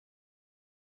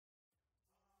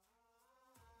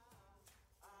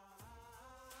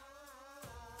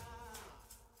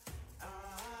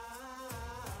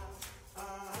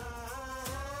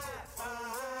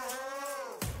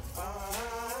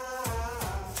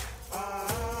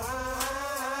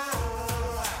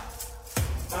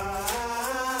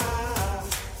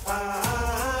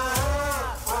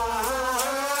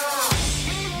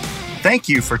Thank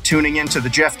you for tuning in to The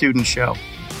Jeff Duden Show.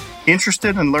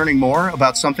 Interested in learning more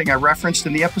about something I referenced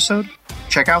in the episode?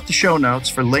 Check out the show notes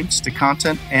for links to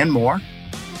content and more.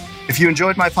 If you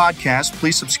enjoyed my podcast,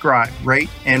 please subscribe, rate,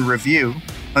 and review.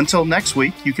 Until next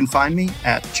week, you can find me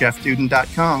at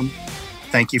jeffduden.com.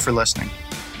 Thank you for listening.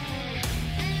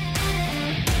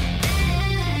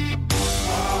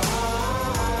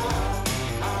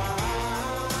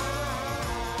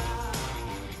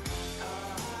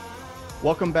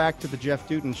 Welcome back to the Jeff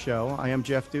Duden Show. I am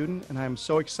Jeff Duden, and I am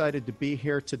so excited to be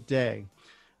here today.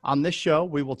 On this show,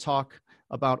 we will talk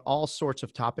about all sorts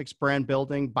of topics: brand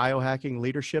building, biohacking,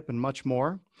 leadership, and much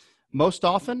more. Most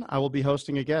often, I will be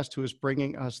hosting a guest who is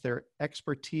bringing us their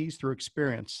expertise through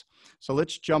experience. So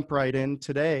let's jump right in.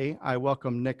 Today, I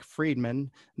welcome Nick Friedman.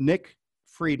 Nick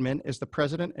Friedman is the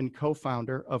president and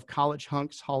co-founder of College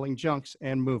Hunks Hauling Junks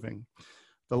and Moving,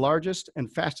 the largest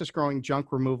and fastest growing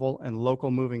junk removal and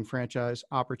local moving franchise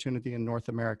opportunity in North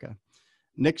America.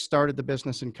 Nick started the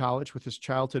business in college with his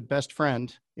childhood best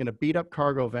friend in a beat-up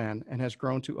cargo van and has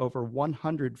grown to over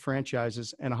 100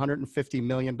 franchises and $150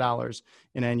 million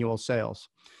in annual sales.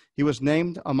 He was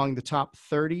named among the top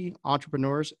 30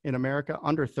 entrepreneurs in America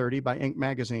under 30 by Inc.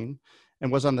 magazine and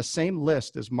was on the same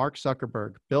list as Mark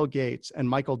Zuckerberg, Bill Gates, and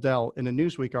Michael Dell in a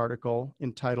Newsweek article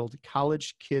entitled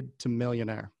 "College Kid to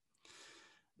Millionaire."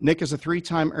 Nick is a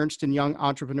three-time Ernst and Young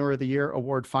Entrepreneur of the Year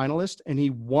Award Finalist, and he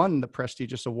won the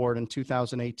prestigious award in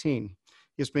 2018.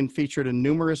 He has been featured in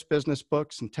numerous business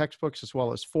books and textbooks, as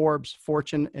well as Forbes,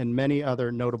 Fortune, and many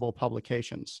other notable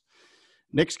publications.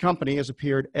 Nick's company has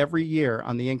appeared every year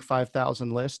on the Inc.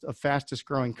 5000 list of fastest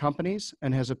growing companies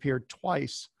and has appeared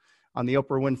twice on the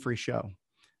Oprah Winfrey Show.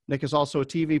 Nick is also a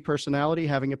TV personality,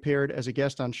 having appeared as a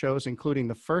guest on shows including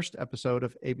the first episode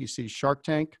of ABC's Shark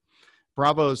Tank,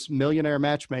 Bravo's Millionaire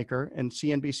Matchmaker, and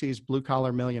CNBC's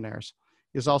BlueCollar Millionaires.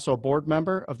 He is also a board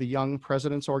member of the Young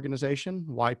Presidents Organization,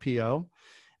 YPO.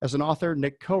 As an author,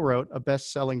 Nick co-wrote a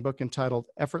best-selling book entitled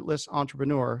Effortless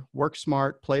Entrepreneur: Work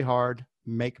Smart, Play Hard,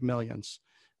 Make Millions.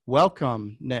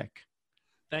 Welcome, Nick.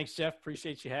 Thanks, Jeff.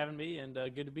 Appreciate you having me, and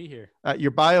good to be here.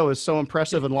 Your bio is so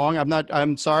impressive and long.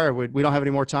 I'm sorry, we don't have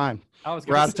any more time.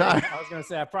 We're out of time. I was going to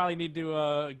say, I probably need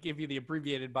to give you the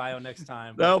abbreviated bio next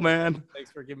time. No, man.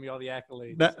 Thanks for giving me all the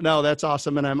accolades. No, that's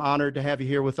awesome. And I'm honored to have you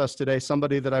here with us today.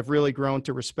 Somebody that I've really grown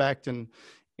to respect,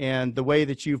 and the way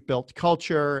that you've built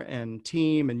culture and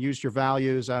team and used your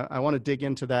values. I want to dig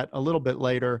into that a little bit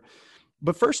later.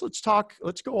 But first,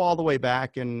 let's go all the way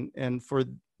back. And for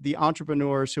the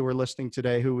entrepreneurs who are listening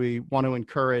today, who we want to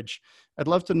encourage, I'd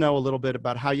love to know a little bit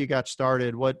about how you got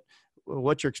started, what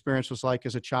your experience was like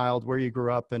as a child, where you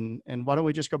grew up, and why don't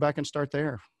we just go back and start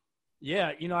there?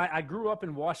 Yeah, I grew up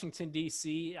in Washington,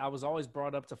 D.C. I was always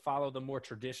brought up to follow the more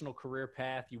traditional career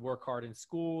path. You work hard in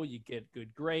school, you get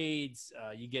good grades,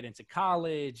 you get into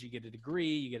college, you get a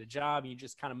degree, you get a job, and you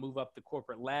just kind of move up the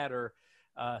corporate ladder.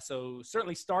 So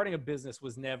certainly starting a business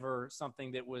was never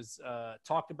something that was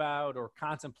talked about or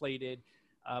contemplated.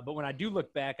 But when I do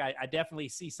look back, I definitely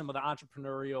see some of the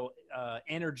entrepreneurial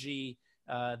energy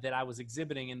that I was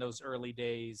exhibiting in those early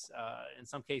days. In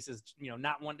some cases,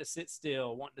 not wanting to sit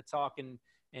still, wanting to talk and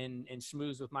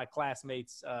schmooze with my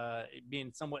classmates,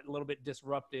 being somewhat a little bit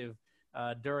disruptive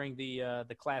during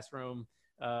the classroom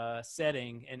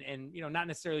setting, and not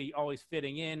necessarily always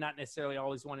fitting in, not necessarily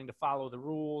always wanting to follow the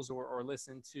rules or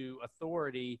listen to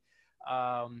authority.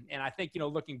 And I think,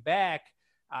 looking back,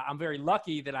 I'm very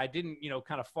lucky that I didn't,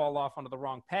 kind of fall off onto the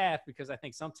wrong path, because I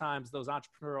think sometimes those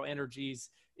entrepreneurial energies,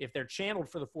 if they're channeled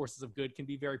for the forces of good, can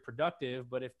be very productive.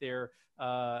 But if they're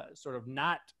sort of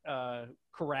not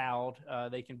corralled,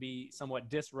 they can be somewhat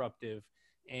disruptive.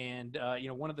 And,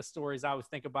 one of the stories I always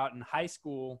think about in high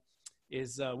school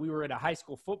is we were at a high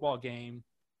school football game,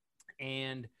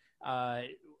 and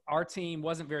our team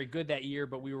wasn't very good that year,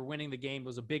 but we were winning the game. It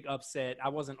was a big upset. I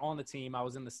wasn't on the team. I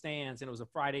was in the stands, and it was a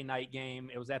Friday night game.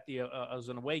 It was it was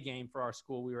an away game for our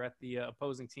school. We were at the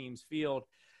opposing team's field,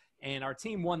 and our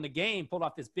team won the game, pulled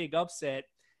off this big upset.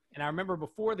 And I remember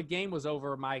before the game was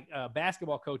over, my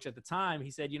basketball coach at the time,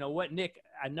 he said, "You know what, Nick,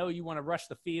 I know you want to rush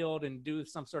the field and do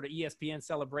some sort of ESPN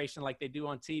celebration like they do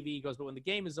on TV." He goes, "But when the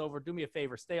game is over, do me a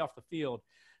favor, stay off the field."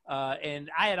 And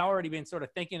I had already been sort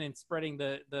of thinking and spreading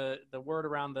the word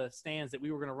around the stands that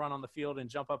we were going to run on the field and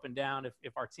jump up and down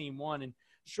if our team won. And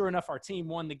sure enough, our team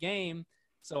won the game.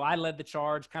 So I led the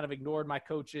charge, kind of ignored my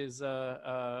coach's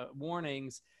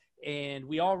warnings. And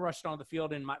we all rushed on the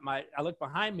field, and I looked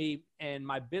behind me, and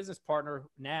my business partner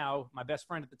now, my best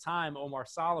friend at the time, Omar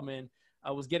Solomon,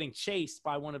 was getting chased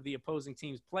by one of the opposing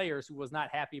team's players who was not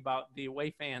happy about the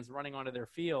away fans running onto their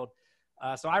field.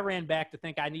 So I ran back to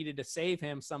think I needed to save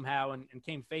him somehow, and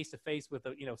came face to face with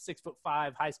a 6'5"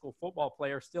 high school football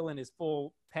player still in his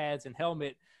full pads and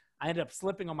helmet. I ended up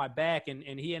slipping on my back, and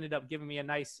he ended up giving me a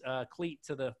nice cleat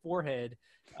to the forehead.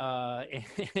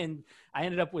 And I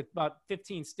ended up with about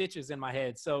 15 stitches in my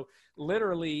head. So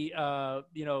literally, I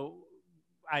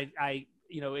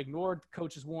ignored the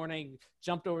coach's warning,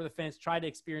 jumped over the fence, tried to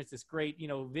experience this great,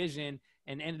 vision,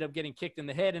 and ended up getting kicked in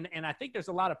the head. And I think there's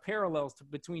a lot of parallels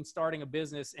between starting a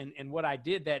business and what I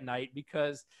did that night,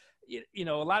 because, a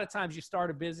lot of times you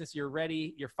start a business, you're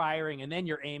ready, you're firing, and then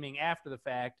you're aiming after the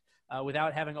fact.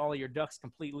 Without having all of your ducks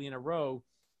completely in a row.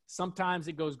 Sometimes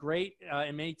it goes great,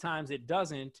 and many times it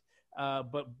doesn't.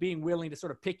 But being willing to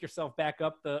sort of pick yourself back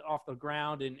up off the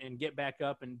ground and get back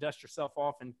up and dust yourself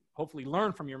off, and hopefully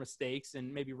learn from your mistakes,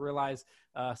 and maybe realize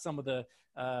some of the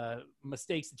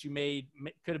mistakes that you made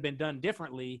could have been done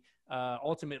differently,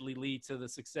 ultimately lead to the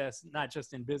success, not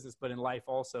just in business, but in life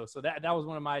also. So that was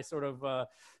one of my sort of,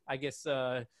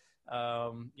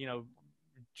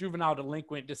 juvenile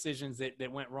delinquent decisions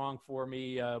that went wrong for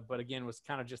me. But again, was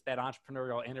kind of just that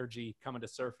entrepreneurial energy coming to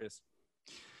surface.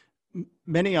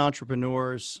 Many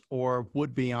entrepreneurs or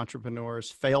would-be entrepreneurs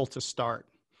fail to start,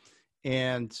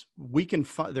 and we can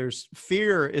there's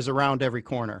fear is around every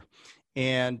corner,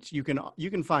 and you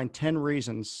can find 10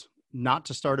 reasons not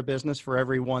to start a business for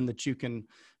every one that you can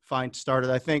find started.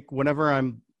 I think whenever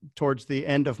I'm towards the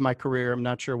end of my career, I'm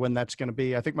not sure when that's going to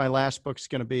be. I think my last book's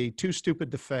going to be Too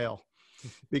Stupid to Fail.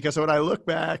 Because when I look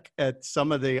back at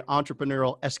some of the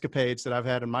entrepreneurial escapades that I've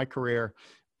had in my career,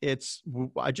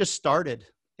 I just started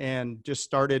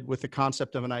with the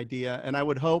concept of an idea. And I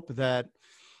would hope that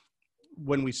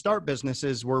when we start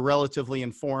businesses, we're relatively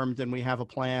informed and we have a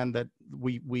plan, that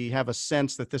we have a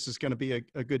sense that this is going to be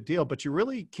a good deal. But you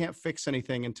really can't fix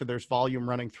anything until there's volume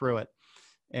running through it.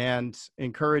 And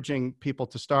encouraging people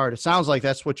to start. It sounds like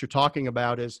that's what you're talking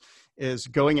about, is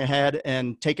going ahead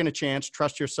and taking a chance,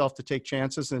 trust yourself to take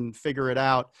chances and figure it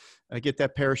out, get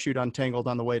that parachute untangled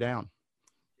on the way down.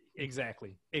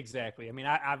 Exactly. I mean,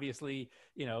 I obviously,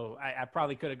 I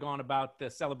probably could have gone about the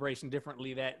celebration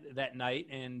differently that night.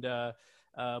 And,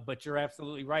 but you're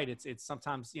absolutely right. It's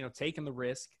sometimes, taking the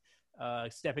risk,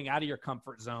 stepping out of your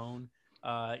comfort zone.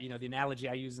 The analogy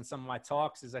I use in some of my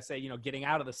talks is I say, getting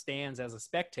out of the stands as a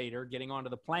spectator, getting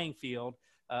onto the playing field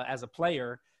as a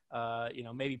player,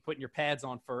 maybe putting your pads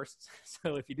on first.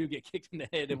 So if you do get kicked in the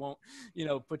head, it won't,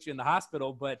 put you in the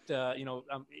hospital. But,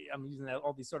 I'm using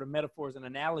all these sort of metaphors and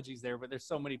analogies there, but there's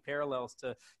so many parallels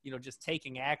to, just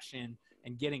taking action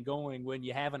and getting going when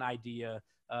you have an idea.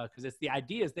 Because it's the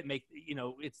ideas that make,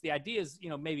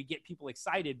 maybe get people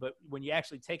excited. But when you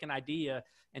actually take an idea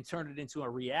and turn it into a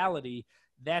reality,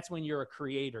 that's when you're a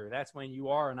creator. That's when you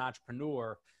are an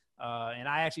entrepreneur. And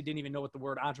I actually didn't even know what the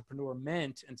word entrepreneur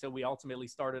meant until we ultimately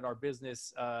started our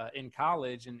business in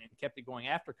college and kept it going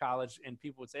after college. And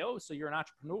people would say, "Oh, so you're an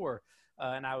entrepreneur."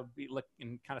 And I would be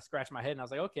looking, kind of scratch my head. And I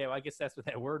was like, okay, well, I guess that's what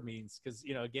that word means. Because,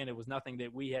 again, it was nothing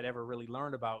that we had ever really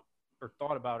learned about or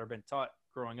thought about or been taught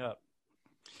growing up.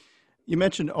 You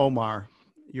mentioned Omar,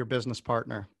 your business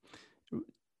partner.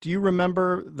 Do you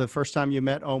remember the first time you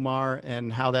met Omar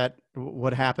and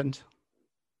what happened?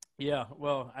 Yeah,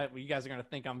 well, you guys are going to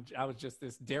think I was just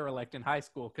this derelict in high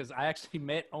school, because I actually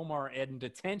met Omar in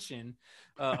detention,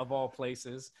 of all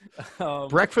places.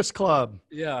 Breakfast Club.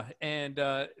 Yeah, and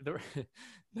the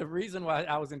reason why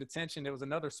I was in detention, it was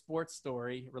another sports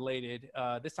story related.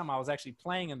 This time I was actually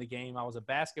playing in the game. I was a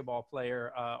basketball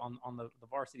player on the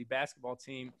varsity basketball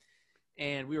team.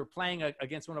 And we were playing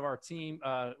against one of our team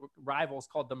rivals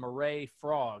called the Murray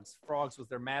Frogs. Frogs was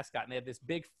their mascot, and they had this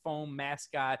big foam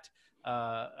mascot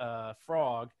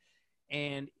frog.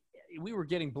 And we were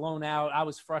getting blown out. I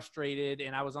was frustrated,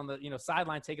 and I was on the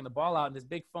sideline taking the ball out, and this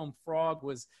big foam frog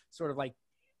was sort of like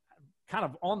kind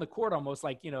of on the court, almost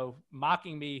like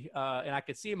mocking me. And I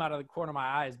could see him out of the corner of my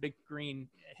eyes, big green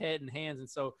head and hands. And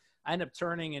so I ended up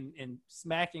turning and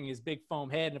smacking his big foam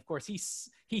head. And of course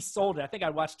he sold it. I think I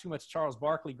watched too much Charles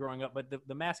Barkley growing up, but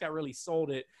the mascot really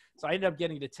sold it. So I ended up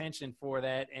getting detention for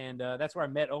that. And that's where I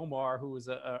met Omar, who was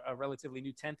a relatively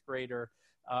new 10th grader.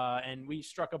 And we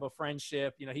struck up a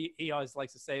friendship. He always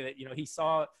likes to say that, he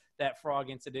saw that frog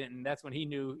incident, and that's when he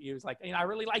knew. He was like, I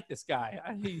really like this guy.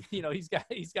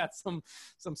 He's got some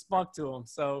spunk to him.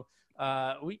 So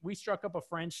we struck up a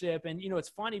friendship. And, it's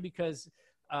funny because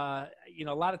a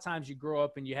lot of times you grow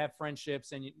up and you have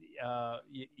friendships, and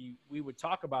we would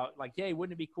talk about like, hey,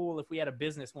 wouldn't it be cool if we had a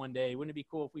business one day? Wouldn't it be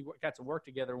cool if we got to work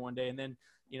together one day? And then,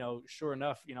 sure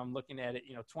enough, I'm looking at it,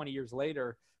 20 years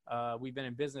later, we've been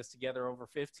in business together over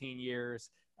 15 years,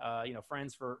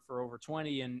 friends for over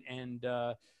 20, and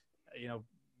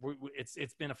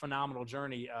it's been a phenomenal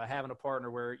journey having a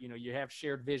partner where, you know, you have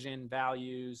shared vision,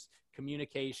 values,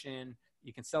 communication.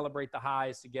 You can celebrate the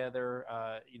highs together.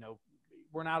 You know,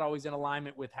 we're not always in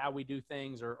alignment with how we do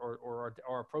things or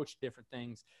approach different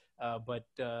things. But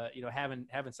you know, having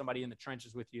somebody in the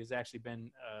trenches with you has actually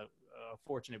been a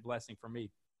fortunate blessing for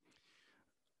me.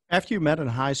 After you met in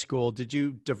high school, did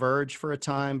you diverge for a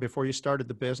time before you started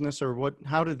the business, or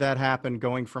how did that happen,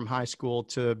 going from high school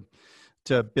to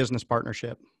business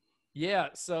partnership? Yeah.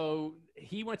 So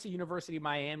he went to University of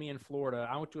Miami in Florida.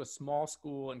 I went to a small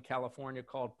school in California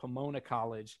called Pomona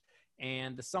College.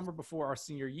 And the summer before our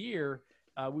senior year,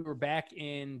 we were back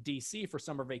in DC for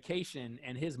summer vacation,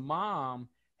 and his mom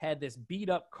had this beat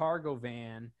up cargo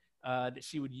van that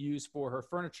she would use for her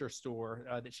furniture store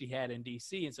that she had in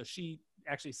DC. And so she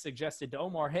actually suggested to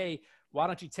Omar, hey, why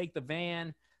don't you take the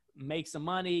van, make some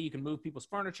money? You can move people's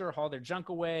furniture, haul their junk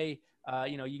away.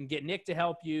 You know, you can get Nick to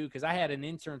help you, because I had an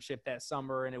internship that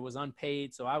summer and it was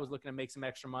unpaid. So I was looking to make some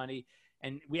extra money.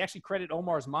 And we actually credit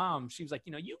Omar's mom. She was like,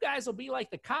 you know, you guys will be like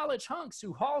the college hunks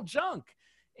who haul junk.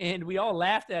 And we all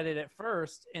laughed at it at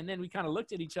first. And then we kind of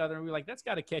looked at each other and we were like, that's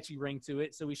got a catchy ring to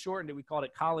it. So we shortened it. We called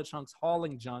it College Hunks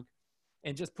Hauling Junk,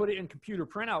 and just put it in computer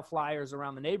printout flyers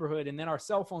around the neighborhood. And then our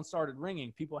cell phones started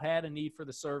ringing. People had a need for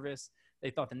the service. They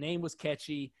thought the name was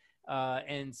catchy.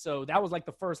 And so that was like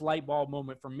the first light bulb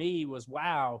moment for me was,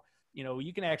 wow, you know,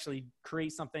 you can actually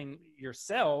create something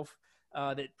yourself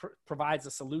that provides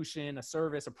a solution, a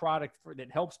service, a product that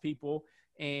helps people.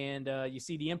 And you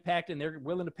see the impact and they're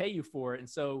willing to pay you for it. And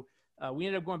so we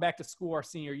ended up going back to school our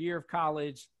senior year of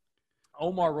college.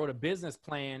 Omar wrote a business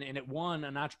plan and it won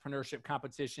an entrepreneurship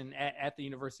competition at the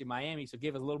University of Miami. So it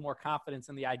gave us a little more confidence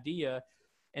in the idea.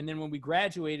 And then when we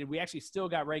graduated, we actually still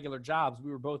got regular jobs. We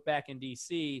were both back in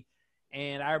DC.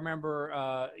 And I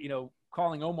remember, you know,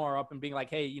 calling Omar up and being like,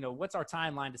 hey, you know, what's our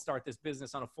timeline to start this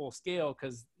business on a full scale?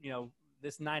 Cause you know,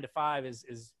 this 9 to 5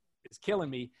 is killing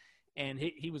me. And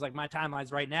he was like, my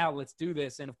timeline's right now, let's do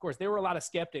this. And of course there were a lot of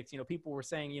skeptics. You know, people were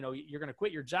saying, you know, you're going to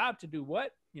quit your job to do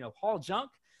what? You know, haul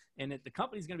junk. And the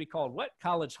company's going to be called what?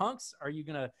 College Hunks? Are you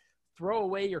going to throw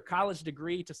away your college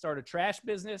degree to start a trash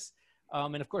business?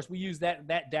 And of course we use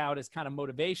that doubt as kind of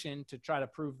motivation to try to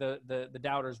prove the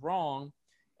doubters wrong.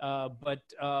 But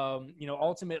you know,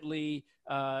 ultimately,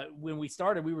 when we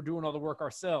started, we were doing all the work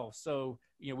ourselves. So,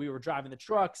 you know, we were driving the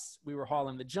trucks, we were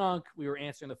hauling the junk, we were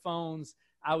answering the phones.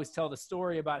 I always tell the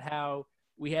story about how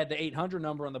we had the 800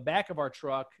 number on the back of our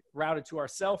truck routed to our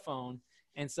cell phone.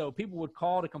 And so people would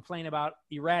call to complain about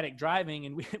erratic driving,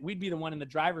 and we'd be the one in the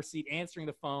driver's seat answering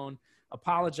the phone,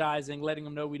 apologizing, letting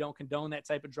them know we don't condone that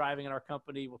type of driving in our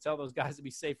company. We'll tell those guys to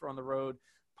be safer on the road.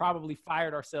 Probably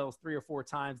fired ourselves 3 or 4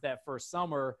 times that first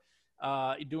summer,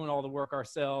 doing all the work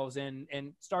ourselves, and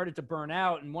started to burn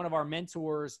out. And one of our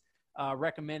mentors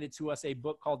recommended to us a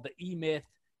book called The E-Myth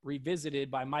Revisited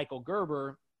by Michael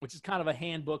Gerber, which is kind of a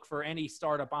handbook for any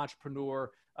startup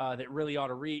entrepreneur that really ought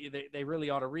to read. They really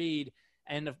ought to read.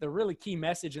 And the really key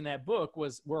message in that book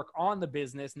was work on the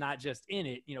business, not just in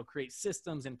it, you know, create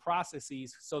systems and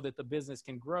processes so that the business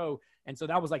can grow. And so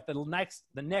that was like the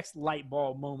next light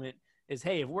bulb moment is,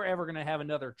 hey, if we're ever going to have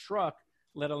another truck,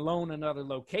 let alone another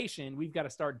location, we've got to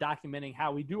start documenting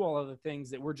how we do all of the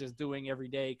things that we're just doing every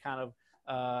day, kind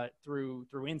of through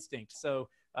instinct. So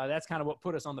that's kind of what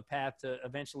put us on the path to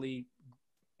eventually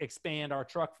expand our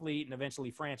truck fleet and eventually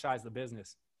franchise the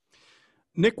business.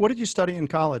 Nick, what did you study in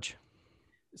college?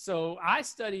 So I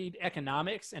studied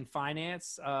economics and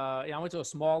finance. I went to a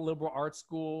small liberal arts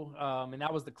school, and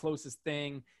that was the closest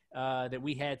thing that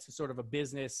we had to sort of a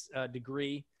business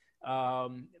degree. A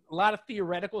lot of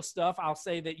theoretical stuff. I'll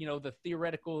say that, you know, the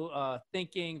theoretical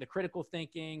thinking, the critical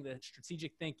thinking, the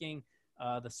strategic thinking,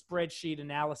 the spreadsheet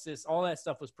analysis, all that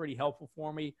stuff was pretty helpful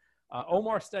for me.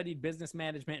 Omar studied business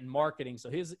management and marketing. So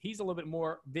he's a little bit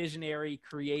more visionary,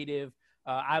 creative.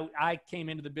 I came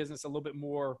into the business a little bit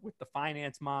more with the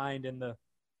finance mind and the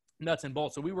nuts and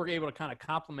bolts. So we were able to kind of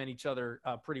complement each other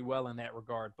pretty well in that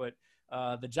regard. But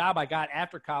the job I got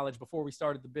after college, before we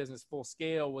started the business full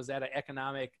scale, was at an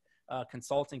economic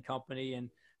consulting company. And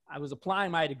I was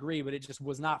applying my degree, but it just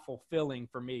was not fulfilling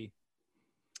for me.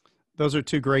 Those are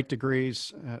 2 great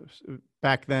degrees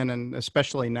back then, and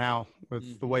especially now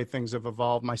with the way things have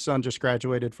evolved. My son just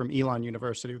graduated from Elon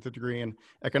University with a degree in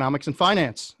economics and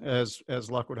finance, as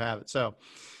luck would have it. So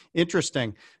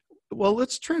interesting. Well,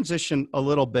 let's transition a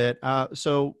little bit.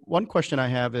 So one question I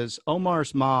have is,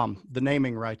 Omar's mom, the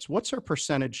naming rights, what's her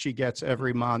percentage she gets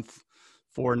every month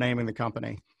for naming the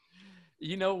company?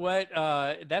 You know what?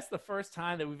 That's the first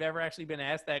time that we've ever actually been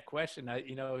asked that question.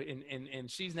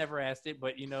 And she's never asked it,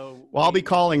 but Well, I'll be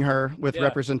calling her with yeah,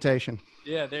 representation.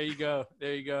 yeah. There you go.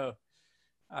 There you go.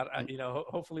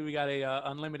 Hopefully we got a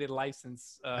unlimited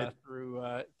license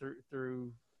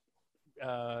through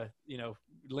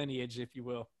lineage, if you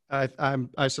will.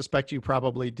 I suspect you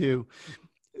probably do.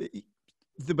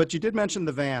 But you did mention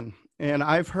the van, and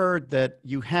I've heard that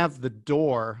you have the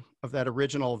door of that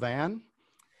original van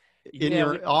in Yeah,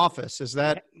 your office. Is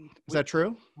that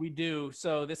true? we do.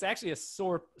 So this actually a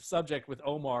sore subject with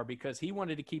Omar because he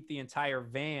wanted to keep the entire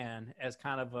van as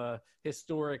kind of a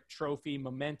historic trophy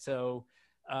memento.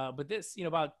 But this,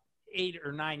 about 8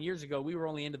 or 9 years ago, we were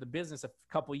only into the business a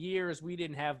couple years. We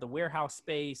didn't have the warehouse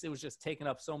space. It was just taking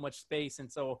up so much space.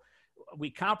 And so we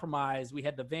compromised. We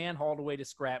had the van hauled away to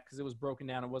scrap because it was broken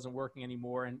down and wasn't working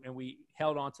anymore. And we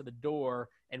held onto the door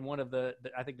and one of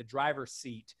I think the driver's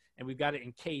seat, and we've got it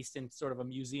encased in sort of a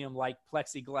museum-like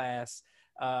plexiglass.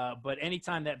 But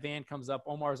anytime that van comes up,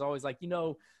 Omar's always like,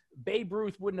 Babe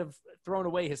Ruth wouldn't have thrown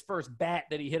away his first bat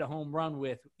that he hit a home run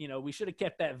with. We should have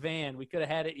kept that van. We could have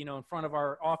had it, in front of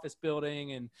our office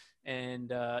building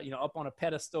and up on a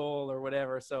pedestal or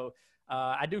whatever. So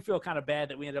I do feel kind of bad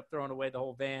that we ended up throwing away the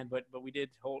whole van, but we did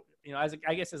hold,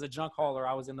 I guess as a junk hauler,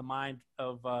 I was in the mind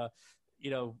of,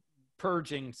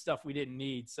 purging stuff we didn't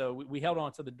need. So we held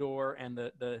on to the door and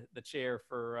the chair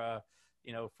for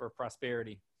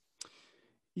prosperity.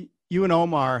 You and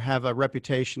Omar have a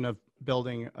reputation of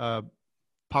building a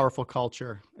powerful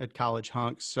culture at college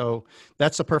Hunks. So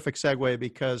that's a perfect segue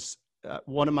because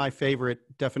one of my favorite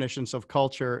definitions of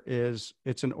culture is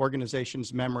it's an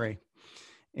organization's memory,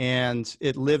 and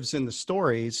it lives in the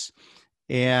stories,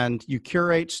 and you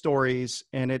curate stories,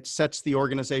 and it sets the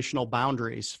organizational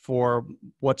boundaries for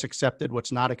what's accepted,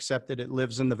 what's not accepted. It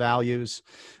lives in the values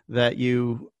that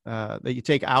you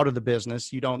take out of the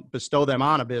business. You don't bestow them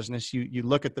on a business. You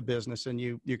look at the business and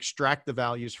you extract the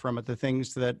values from it, the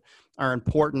things that are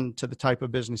important to the type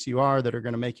of business you are, that are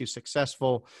going to make you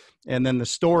successful. And then the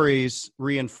stories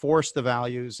reinforce the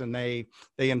values, and they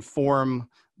inform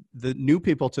the new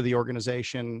people to the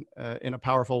organization in a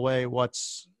powerful way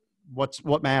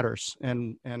what matters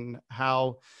and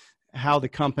how the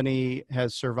company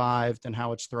has survived and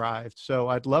how it's thrived. So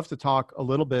I'd love to talk a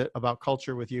little bit about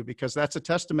culture with you, because that's a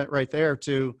testament right there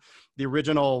to the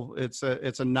original. It's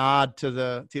a nod to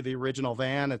the original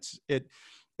van.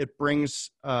 It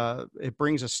brings a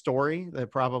story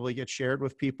that probably gets shared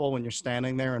with people when you're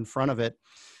standing there in front of it.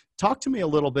 Talk to me a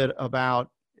little bit about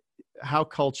how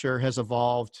culture has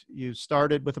evolved. You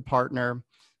started with a partner,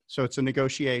 so it's a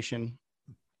negotiation.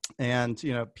 And,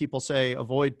 people say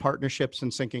avoid partnerships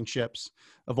and sinking ships,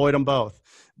 avoid them both.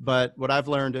 But what I've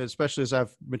learned, especially as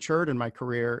I've matured in my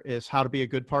career, is how to be a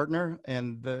good partner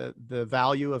and the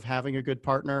value of having a good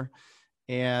partner.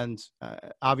 And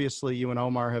obviously you and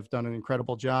Omar have done an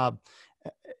incredible job.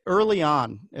 Early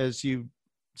on, as you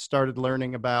started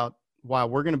learning about, wow,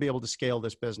 we're going to be able to scale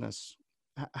this business,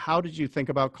 how did you think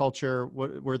about culture?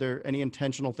 Were there any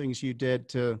intentional things you did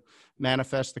to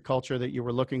manifest the culture that you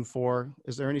were looking for?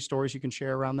 Is there any stories you can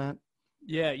share around that?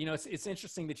 Yeah, it's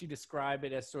interesting that you describe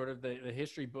it as sort of the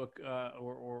history book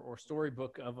or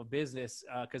storybook of a business,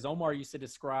 because Omar used to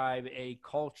describe a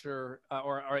culture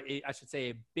I should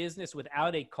say a business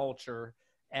without a culture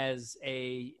as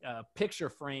a picture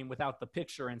frame without the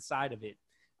picture inside of it.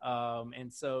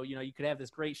 And so, you could have this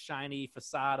great shiny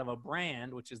facade of a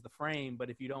brand, which is the frame,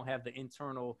 but if you don't have the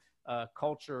internal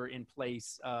culture in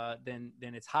place, then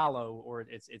it's hollow, or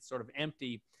it's sort of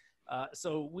empty.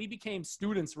 So we became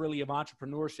students really of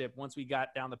entrepreneurship once we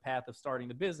got down the path of starting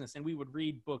the business. And we would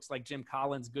read books like Jim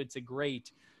Collins' Good to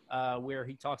Great, where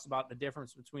he talks about the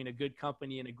difference between a good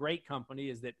company and a great company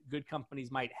is that good companies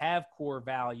might have core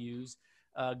values.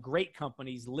 Great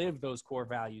companies live those core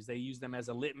values. They use them as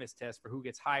a litmus test for who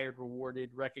gets hired, rewarded,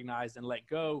 recognized, and let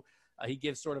go. He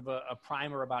gives sort of a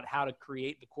primer about how to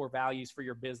create the core values for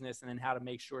your business and then how to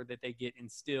make sure that they get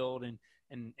instilled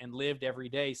and lived every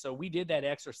day. So we did that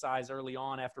exercise early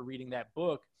on after reading that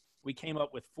book. We came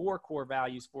up with 4 core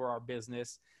values for our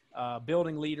business.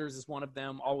 Building leaders is one of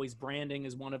them. Always branding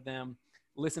is one of them.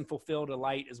 Listen, fulfill,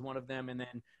 delight is one of them. And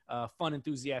then fun,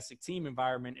 enthusiastic team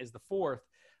environment is the 4th.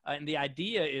 And the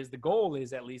idea is, the goal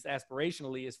is, at least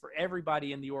aspirationally, is for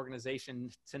everybody in the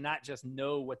organization to not just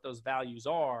know what those values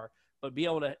are, but be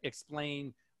able to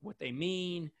explain what they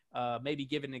mean, maybe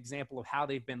give an example of how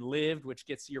they've been lived, which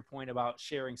gets to your point about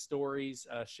sharing stories,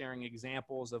 sharing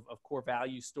examples of core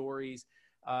value stories.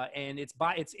 And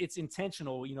it's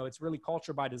intentional. It's really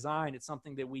culture by design. It's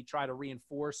something that we try to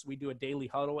reinforce. We do a daily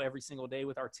huddle every single day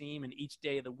with our team, and each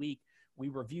day of the week, we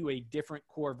review a different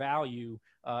core value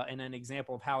and an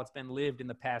example of how it's been lived in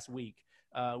the past week.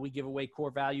 We give away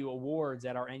core value awards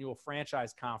at our annual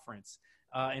franchise conference.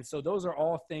 And so those are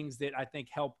all things that I think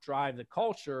help drive the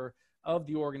culture of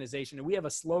the organization. And we have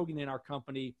a slogan in our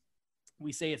company.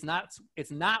 We say it's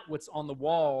not what's on the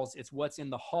walls, it's what's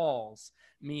in the halls,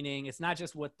 meaning it's not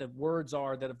just what the words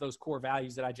are that of those core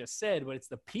values that I just said, but it's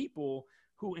the people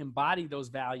who embody those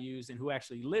values and who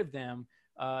actually live them.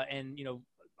 And, you know,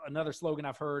 another slogan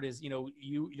I've heard is, you know,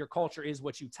 your culture is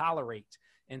what you tolerate.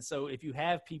 And so if you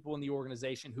have people in the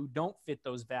organization who don't fit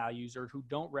those values or who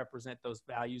don't represent those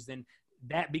values, then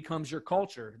that becomes your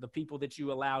culture, the people that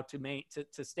you allow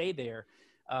to stay there.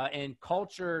 And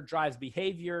culture drives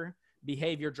behavior.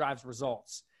 Behavior drives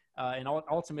results. And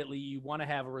ultimately, you want to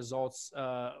have a results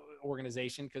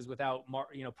organization, because without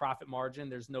profit margin,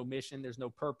 there's no mission, there's no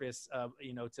purpose,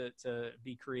 to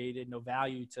be created, no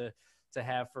value to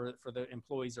have for the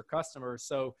employees or customers.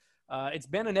 So it's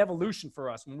been an evolution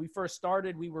for us. When we first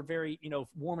started, we were very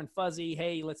warm and fuzzy.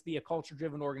 Hey, let's be a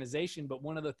culture-driven organization. But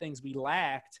one of the things we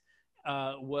lacked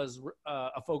was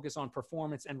a focus on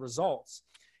performance and results.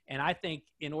 And I think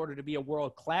in order to be a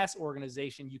world-class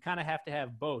organization, you kind of have to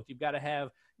have both. You've got to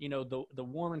have, the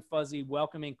warm and fuzzy,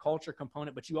 welcoming culture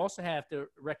component, but you also have to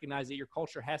recognize that your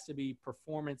culture has to be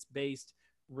performance-based,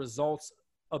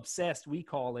 results-obsessed, we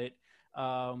call it,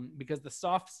 because the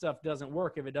soft stuff doesn't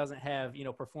work if it doesn't have,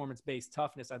 performance-based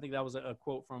toughness. I think that was a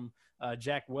quote from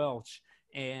Jack Welch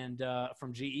and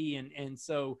from GE. And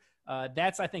so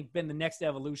that's, I think, been the next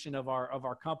evolution of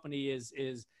our company is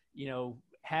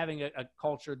having a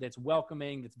culture that's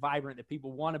welcoming, that's vibrant, that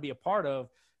people want to be a part of,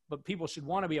 but people should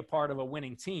want to be a part of a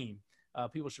winning team.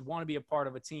 People should want to be a part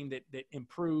of a team that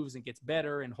improves and gets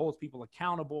better and holds people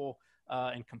accountable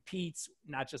and competes,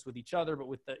 not just with each other, but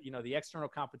with the external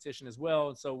competition as well.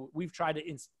 And so we've tried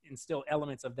to instill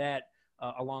elements of that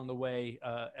along the way,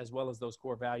 as well as those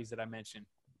core values that I mentioned.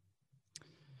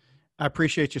 I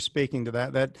appreciate you speaking to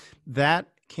that. That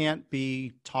can't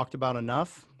be talked about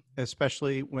enough,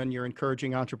 especially when you're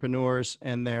encouraging entrepreneurs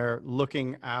and they're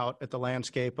looking out at the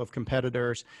landscape of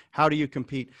competitors. How do you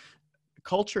compete?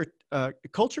 Culture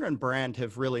and brand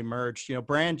have really merged.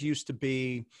 Brand used to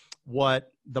be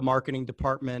what the marketing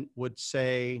department would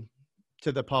say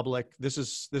to the public. This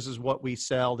is what we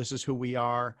sell. This is who we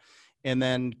are. And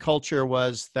then culture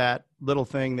was that little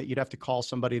thing that you'd have to call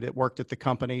somebody that worked at the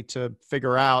company to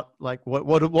figure out, like,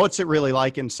 what's it really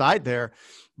like inside there.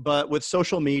 But with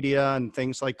social media and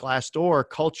things like Glassdoor,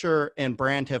 culture and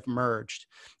brand have merged.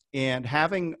 And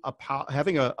having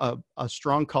a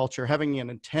strong culture, having an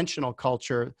intentional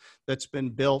culture that's been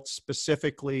built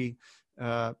specifically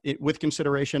with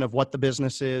consideration of what the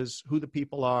business is, who the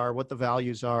people are, what the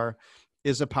values are,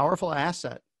 is a powerful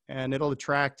asset. And it'll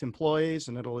attract employees,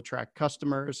 and it'll attract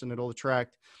customers, and it'll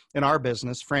attract, in our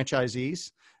business,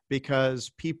 franchisees, because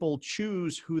people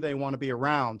choose who they want to be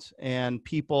around, and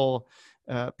people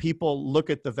look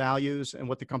at the values and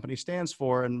what the company stands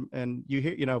for, and you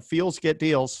hear, feels get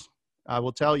deals, I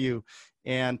will tell you,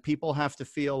 and people have to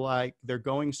feel like they're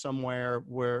going somewhere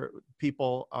where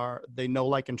people they know,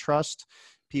 like, and trust,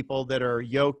 people that are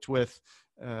yoked with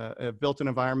a built-in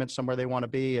environment somewhere they want to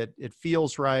be. It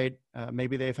feels right.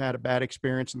 Maybe they've had a bad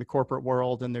experience in the corporate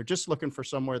world, and they're just looking for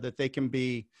somewhere that they can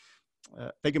be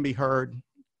heard,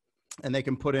 and they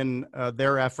can put in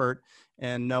their effort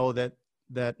and know that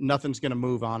nothing's going to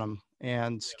move on them.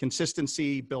 And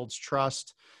consistency builds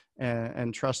trust,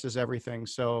 and trust is everything.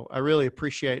 So I really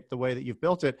appreciate the way that you've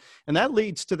built it. And that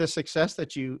leads to the success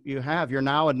that you have. You're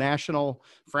now a national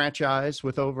franchise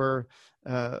with over,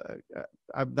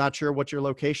 I'm not sure what your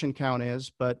location count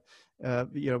is, but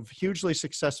hugely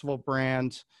successful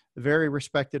brand, very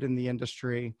respected in the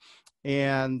industry.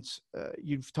 And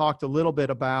you've talked a little bit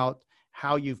about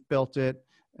how you've built it.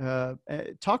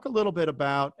 Talk a little bit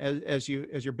about, as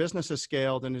your business has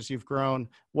scaled and as you've grown,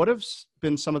 what have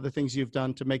been some of the things you've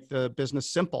done to make the business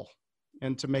simple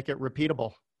and to make it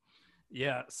repeatable?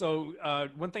 Yeah. So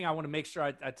one thing I want to make sure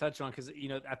I touch on, because,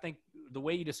 I think the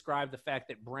way you describe the fact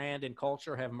that brand and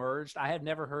culture have merged, I had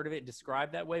never heard of it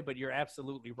described that way, but you're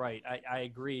absolutely right. I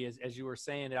agree. As you were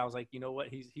saying it, I was like, you know what,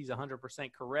 he's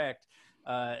 100% correct.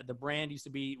 The brand used to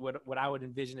be what I would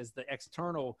envision as the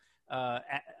external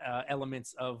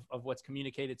elements of what's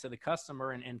communicated to the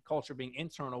customer, and culture being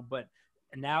internal. But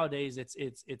nowadays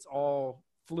it's all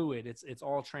fluid. It's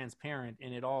all transparent,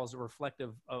 and it all is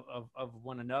reflective of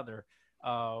one another.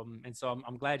 And so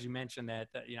I'm glad you mentioned that.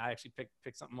 I actually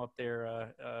picked something up there,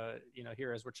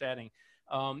 here as we're chatting.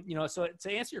 So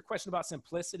to answer your question about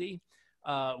simplicity,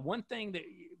 one thing that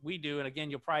we do, and again,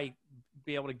 you'll probably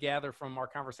be able to gather from our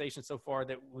conversation so far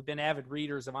that we've been avid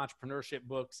readers of entrepreneurship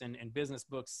books and business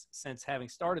books since having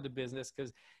started the business.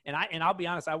 I'll be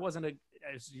honest, I wasn't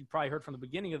as you probably heard from the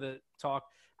beginning of the talk,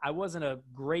 I wasn't a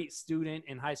great student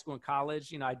in high school and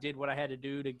college. I did what I had to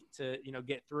do to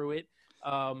get through it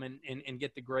and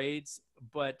get the grades,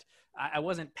 but I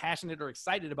wasn't passionate or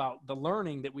excited about the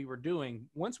learning that we were doing.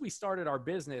 Once we started our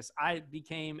business, I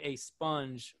became a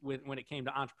sponge when it came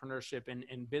to entrepreneurship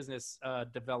and business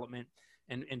development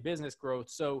and business growth.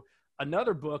 So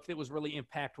another book that was really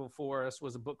impactful for us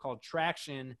was a book called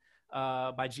Traction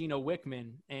by Gino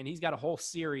Wickman. And he's got a whole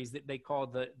series that they call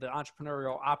the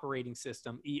Entrepreneurial Operating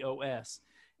System, EOS.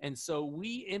 And so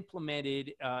we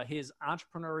implemented his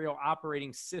entrepreneurial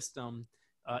operating system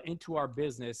into our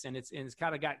business. And it's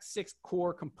kind of got 6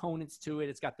 core components to it.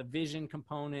 It's got the vision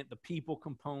component, the people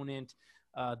component,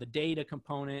 the data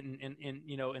component,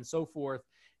 and so forth.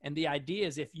 And the idea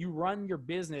is if you run your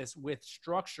business with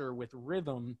structure, with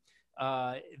rhythm,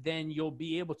 then you'll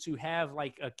be able to have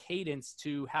like a cadence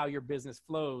to how your business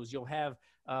flows. You'll have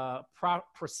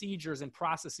procedures and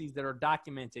processes that are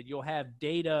documented. You'll have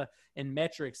data and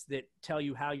metrics that tell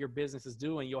you how your business is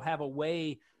doing. You'll have a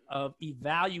way of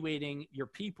evaluating your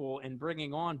people and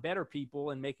bringing on better people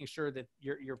and making sure that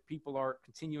your people are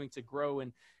continuing to grow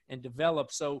and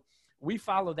develop. So we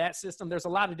follow that system. There's a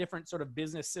lot of different sort of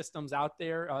business systems out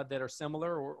there that are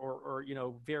similar or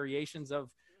variations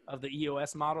of the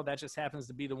EOS model. That just happens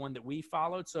to be the one that we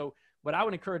followed. So what I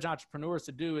would encourage entrepreneurs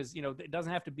to do is, it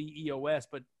doesn't have to be EOS,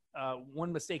 but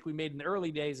one mistake we made in the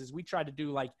early days is we tried to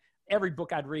do like every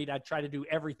book I'd read, I'd try to do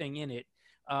everything in it.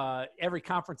 Every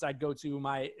conference I'd go to,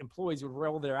 my employees would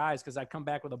roll their eyes because I'd come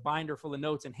back with a binder full of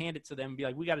notes and hand it to them and be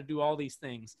like, we got to do all these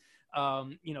things.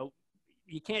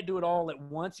 You can't do it all at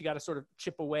once. You got to sort of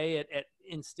chip away at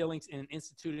instilling and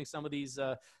instituting some of these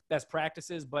best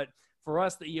practices. But for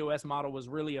us, the EOS model was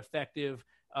really effective.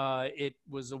 It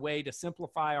was a way to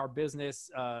simplify our business,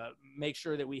 make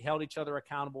sure that we held each other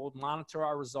accountable, monitor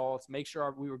our results, make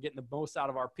sure we were getting the most out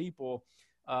of our people,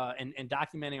 and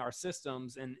documenting our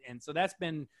systems. And so that's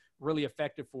been really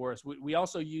effective for us. We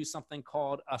also use something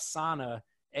called Asana,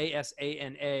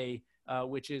 ASANA,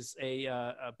 which is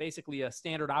basically a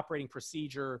standard operating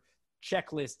procedure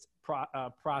checklist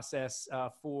process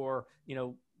for,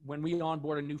 when we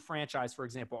onboard a new franchise, for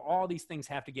example. All these things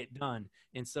have to get done.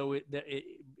 And so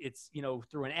it's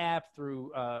through an app,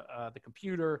 through the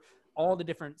computer, all the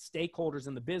different stakeholders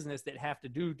in the business that have to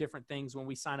do different things when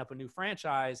we sign up a new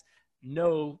franchise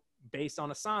know, based on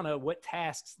Asana, what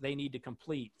tasks they need to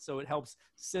complete. So it helps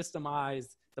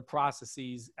systemize the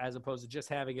processes as opposed to just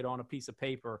having it on a piece of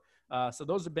paper. So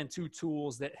those have been 2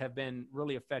 tools that have been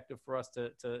really effective for us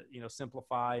to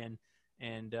simplify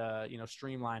and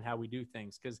streamline how we do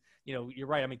things. Because, you're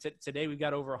right. I mean, today we've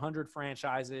got over 100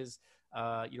 franchises.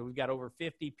 We've got over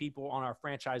 50 people on our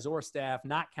franchisor staff,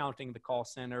 not counting the call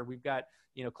center. We've got,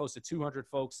 close to 200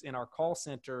 folks in our call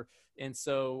center. And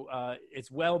so it's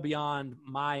well beyond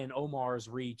my and Omar's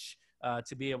reach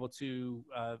to be able to,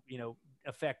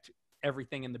 affect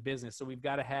everything in the business. So we've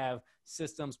got to have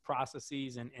systems,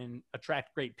 processes, and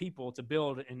attract great people to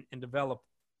build and develop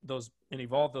those and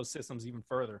evolve those systems even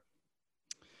further.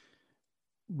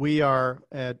 We are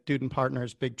at Duden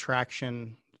Partners big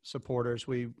Traction supporters.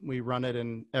 We run it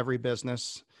in every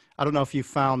business. I don't know if you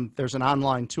found there's an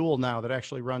online tool now that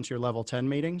actually runs your level 10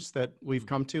 meetings that we've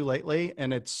come to lately,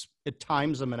 and it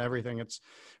times them and everything. It's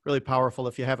really powerful.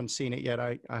 If you haven't seen it yet,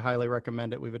 I highly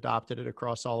recommend it. We've adopted it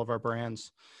across all of our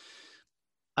brands.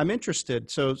 I'm interested.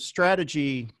 So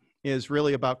strategy is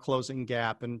really about closing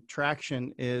gap, and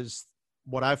Traction is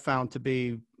what I've found to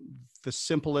be the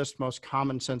simplest, most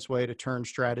common sense way to turn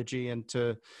strategy and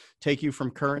to take you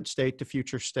from current state to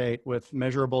future state with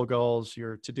measurable goals.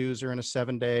 Your to-dos are in a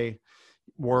 7-day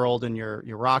world and your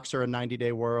rocks are a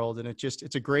 90-day world. And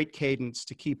it's a great cadence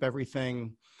to keep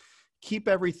everything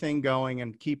going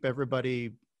and keep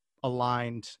everybody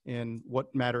aligned in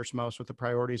what matters most, what the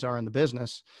priorities are in the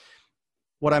business.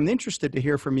 What I'm interested to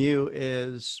hear from you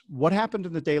is what happened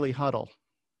in the daily huddle?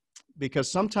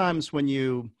 Because sometimes when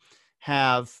you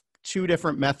have 2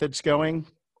 different methods going,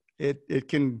 there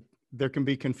can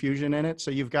be confusion in it. So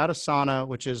you've got Asana,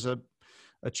 which is a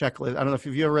checklist. I don't know if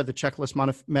you ever read the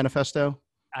Checklist Manifesto.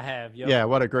 I have. Yep. Yeah,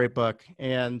 what a great book.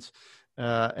 And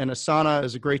Asana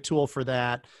is a great tool for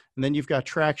that. And then you've got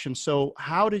Traction. So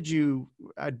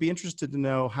I'd be interested to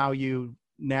know how you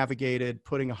navigated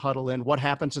putting a huddle in. What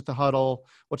happens at the huddle?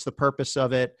 What's the purpose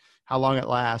of it? How long it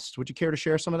lasts? Would you care to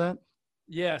share some of that?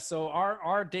 Yeah. So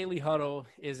our daily huddle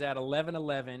is at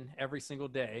 11:11 every single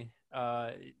day.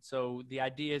 So the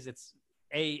idea is it's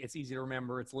easy to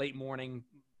remember. It's late morning,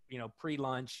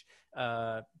 pre-lunch.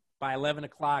 By 11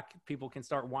 o'clock, people can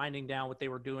start winding down what they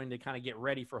were doing to kind of get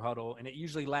ready for huddle. And it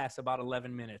usually lasts about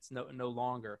 11 minutes, no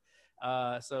longer.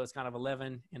 So it's kind of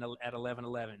 11 at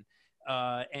 11:11.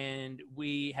 And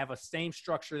we have a same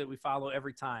structure that we follow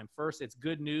every time. First, it's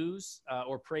good news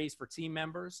or praise for team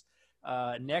members.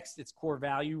 Next, it's core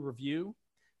value review.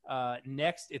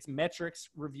 Next, it's metrics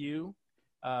review.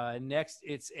 Next,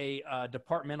 it's a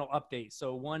departmental update.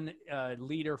 So one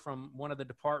leader from one of the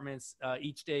departments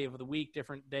each day of the week,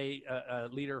 different day,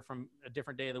 leader from a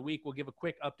different day of the week will give a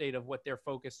quick update of what they're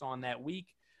focused on that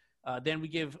week. Then we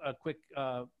give a quick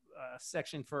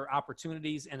section for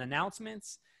opportunities and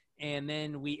announcements. And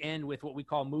then we end with what we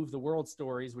call Move the World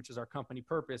Stories, which is our company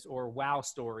purpose, or wow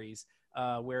stories,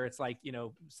 where it's like,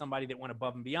 somebody that went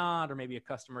above and beyond, or maybe a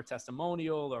customer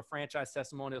testimonial or franchise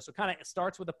testimonial. So kind of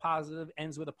starts with a positive,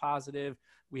 ends with a positive.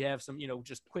 We have some,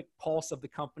 just quick pulse of the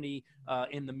company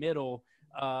in the middle.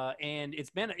 And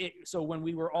so when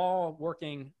we were all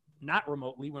working not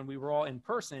remotely, when we were all in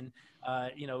person,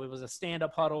 it was a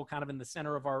stand-up huddle kind of in the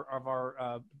center of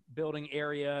our building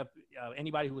area.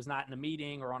 Anybody who was not in a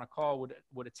meeting or on a call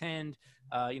would attend.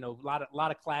 A lot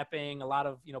of clapping, a lot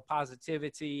of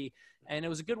positivity, and it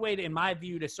was a good way to, in my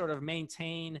view, to sort of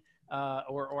maintain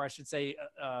or I should say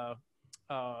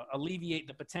alleviate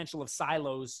the potential of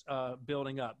silos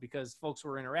building up, because folks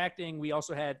were interacting. We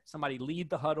also had somebody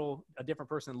lead the huddle, a different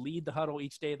person lead the huddle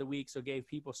each day of the week. So it gave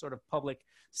people sort of public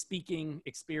speaking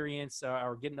experience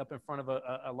or getting up in front of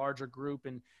a larger group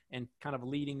and kind of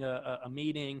leading a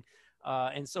meeting.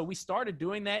 And so we started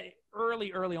doing that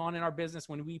early on in our business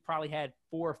when we probably had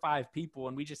 4 or 5 people,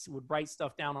 and we just would write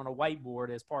stuff down on a whiteboard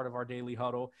as part of our daily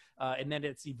huddle. And then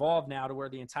it's evolved now to where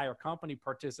the entire company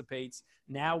participates.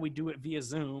 Now we do it via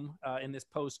Zoom in this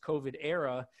post-COVID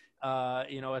era,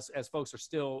 as folks are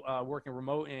still working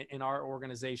remote in our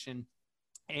organization.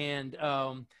 And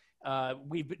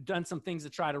we've done some things to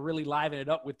try to really liven it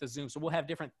up with the Zoom. So we'll have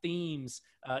different themes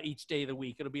each day of the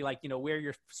week. It'll be like, wear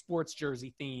your sports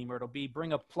jersey theme, or it'll be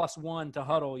bring a +1 to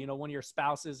huddle, one of your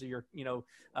spouses, or your,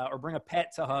 or bring a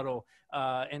pet to huddle.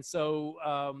 And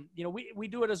so, we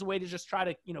do it as a way to just try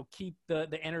to, keep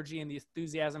the energy and the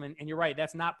enthusiasm. And you're right,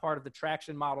 that's not part of the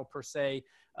Traction model per se,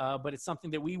 but it's something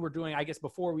that we were doing, I guess,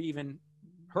 before we even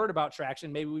heard about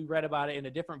Traction. Maybe we read about it in a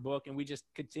different book, and we just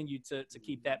continued to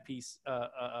keep that piece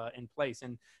in place.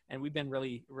 And we've been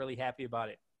really, really happy about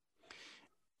it.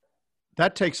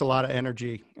 That takes a lot of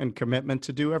energy and commitment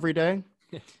to do every day.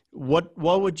 What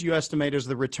would you estimate as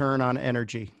the return on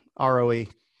energy, ROE?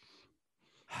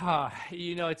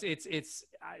 It's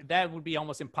that would be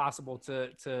almost impossible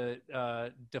to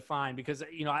define, because,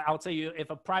 I'll tell you, if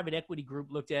a private equity group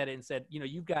looked at it and said,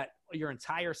 you've got your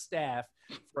entire staff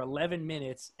for 11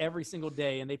 minutes every single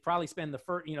day, and they probably spend the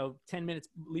first, 10 minutes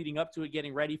leading up to it,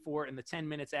 getting ready for it, and the 10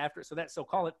 minutes after. So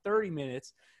call it 30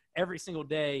 minutes every single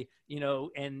day,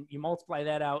 and you multiply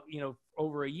that out,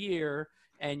 over a year,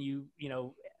 and you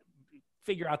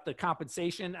figure out the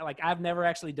compensation. Like, I've never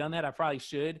actually done that. I probably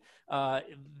should.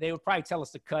 They would probably tell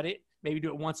us to cut it, maybe do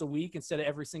it once a week instead of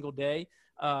every single day.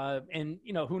 And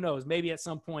who knows, maybe at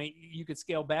some point you could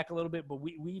scale back a little bit, but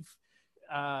we've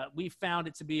found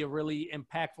it to be a really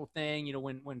impactful thing.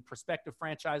 When prospective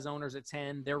franchise owners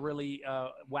attend, they're really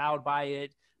wowed by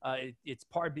it.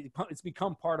 It's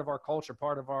become part of our culture,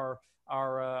 part of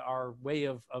our way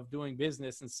of doing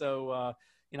business. And so,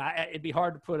 it'd be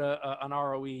hard to put an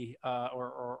ROE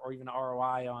or even an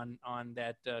ROI on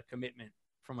that commitment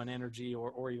from an energy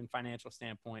or even financial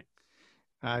standpoint.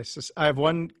 I have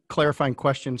one clarifying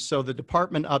question. So the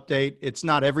department update, it's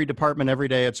not every department every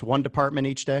day. It's one department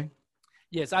each day?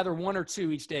 Yeah, it's either 1 or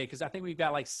 2 each day, because I think we've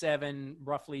got like 7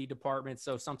 roughly departments.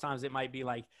 So sometimes it might be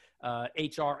like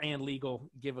HR and legal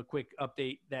give a quick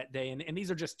update that day. And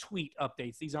these are just tweet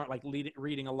updates. These aren't like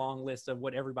reading a long list of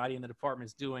what everybody in the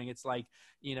department's doing. It's like,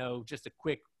 just a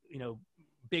quick,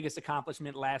 biggest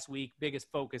accomplishment last week, biggest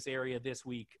focus area this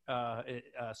week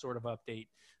sort of update.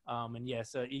 And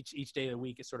yes, each day of the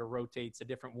week, it sort of rotates a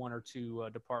different 1 or 2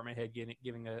 department head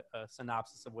giving a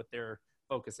synopsis of what they're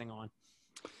focusing on.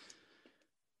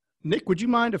 Nick, would you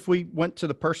mind if we went to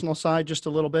the personal side just a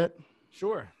little bit?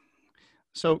 Sure.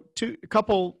 So a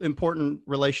couple important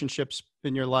relationships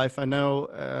in your life. I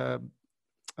know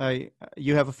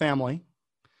you have a family,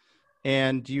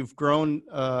 and you've grown,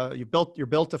 you're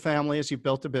built a family as you've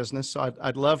built a business. So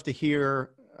I'd love to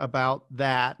hear about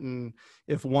that, and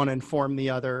if one informed the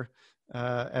other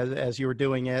as you were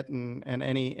doing it, and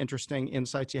any interesting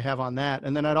insights you have on that.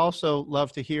 And then I'd also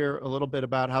love to hear a little bit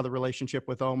about how the relationship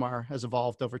with Omar has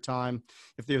evolved over time,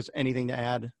 if there's anything to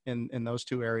add in those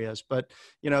 2 areas. But,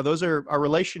 those are our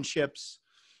relationships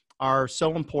are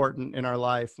so important in our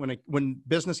life when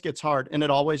business gets hard, and it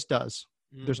always does.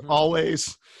 There's Mm-hmm.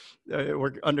 always,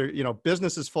 we're under,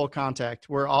 business is full contact.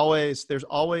 There's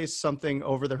always something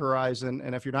over the horizon.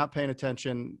 And if you're not paying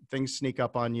attention, things sneak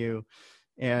up on you.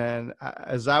 And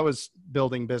as I was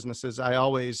building businesses, I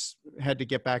always had to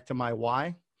get back to my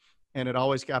why. And it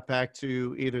always got back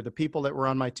to either the people that were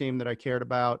on my team that I cared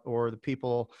about, or the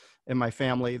people in my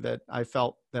family that I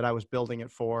felt that I was building it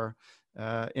for,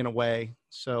 in a way.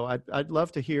 So I'd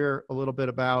love to hear a little bit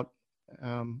about,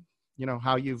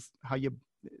 how you,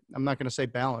 I'm not going to say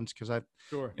balance, because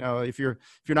Sure. if you're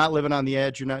not living on the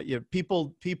edge, you're not,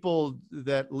 people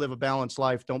that live a balanced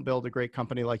life don't build a great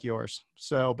company like yours.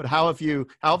 So, but how have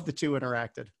the two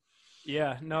interacted?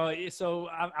 Yeah, no. So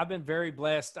I've been very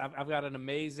blessed. I've got an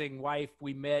amazing wife.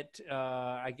 We met,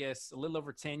 I guess, a little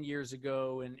over 10 years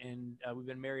ago, and we've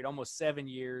been married almost 7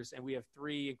 years, and we have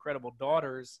 3 incredible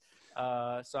daughters.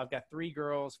 So I've got 3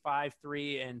 girls, 5,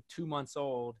 3, and 2 months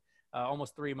old,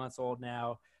 almost 3 months old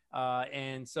now.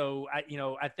 And so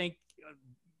I think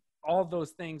all of those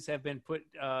things have been put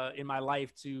in my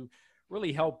life to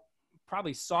really help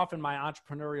probably soften my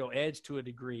entrepreneurial edge to a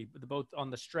degree, both on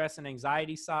the stress and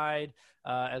anxiety side,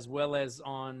 as well as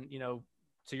on,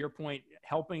 to your point,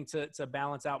 helping to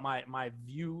balance out my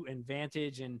view and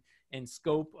vantage and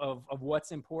scope of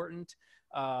what's important.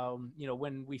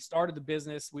 When we started the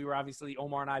business, we were obviously,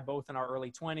 Omar and I, both in our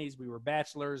early 20s. We were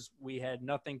bachelors. We had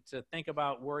nothing to think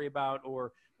about, worry about,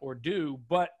 or do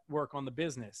but work on the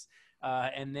business.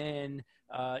 And then,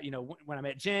 when I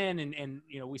met Jen and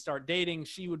we start dating,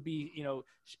 she would be,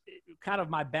 kind of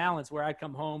my balance, where I'd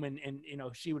come home and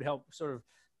she would help sort of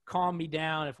calm me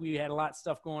down if we had a lot of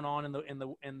stuff going on in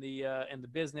the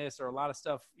business, or a lot of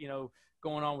stuff,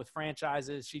 going on with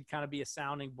franchises. She'd kind of be a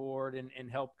sounding board and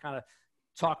help kind of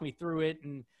talk me through it.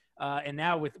 And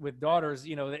now with daughters,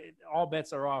 all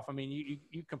bets are off. I mean,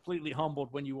 you completely humbled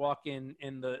when you walk in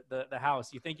the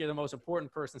house. You think you're the most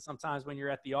important person sometimes when you're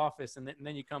at the office, and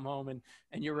then you come home and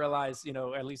you realize,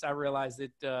 at least I realized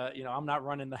that, I'm not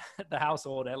running the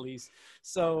household, at least.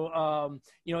 So,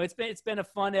 it's been a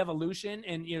fun evolution.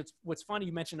 And, what's funny,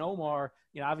 you mentioned Omar,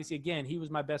 obviously, again, he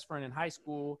was my best friend in high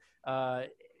school.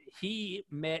 He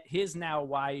met his now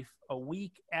wife a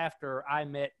week after I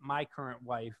met my current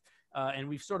wife. And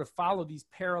we've sort of followed these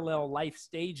parallel life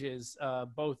stages,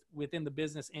 both within the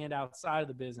business and outside of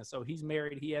the business. So he's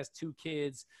married, he has 2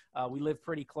 kids. We live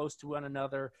pretty close to one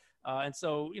another. And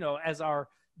so, as our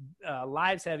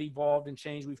lives have evolved and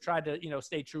changed, we've tried to,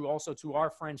 stay true also to our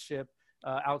friendship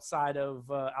outside of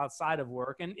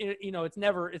work. And,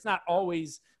 it's not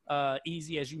always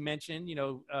easy, as you mentioned,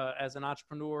 as an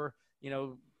entrepreneur,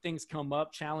 things come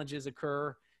up, challenges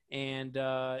occur. And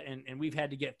we've had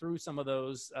to get through some of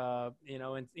those,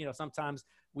 sometimes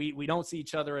we don't see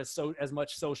each other as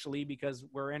much socially, because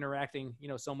we're interacting,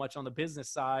 so much on the business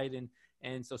side.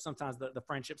 And so sometimes the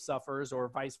friendship suffers, or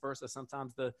vice versa.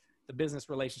 Sometimes the business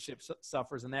relationship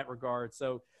suffers in that regard.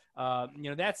 So,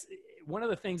 that's one of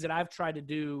the things that I've tried to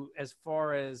do as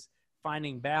far as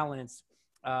finding balance,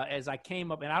 as I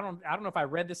came up, and I don't know if I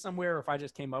read this somewhere or if I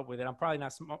just came up with it. I'm probably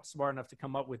not smart enough to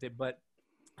come up with it, but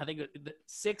I think the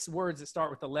 6 words that start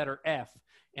with the letter F,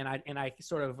 and I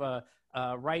sort of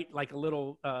write like a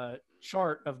little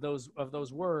chart of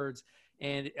those words.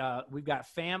 And we've got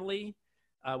family,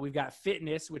 we've got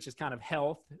fitness, which is kind of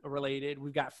health related.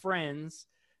 We've got friends,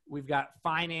 we've got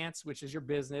finance, which is your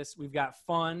business. We've got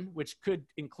fun, which could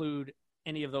include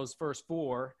any of those first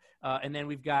 4, and then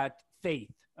we've got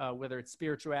faith, whether it's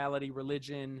spirituality,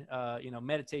 religion,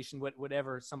 meditation,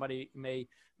 whatever somebody may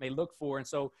look for. And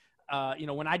so,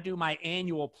 when I do my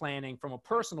annual planning from a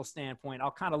personal standpoint, I'll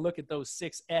kind of look at those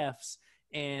 6 F's,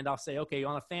 and I'll say, okay,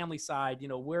 on the family side,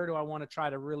 where do I want to try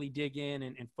to really dig in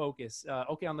and focus?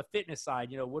 Okay, on the fitness side,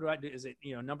 what do I do? Is it,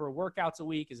 number of workouts a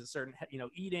week? Is it certain,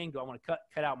 eating? Do I want to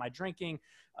cut out my drinking?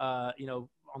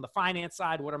 On the finance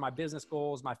side, what are my business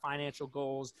goals, my financial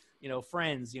goals?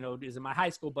 Friends, is it my high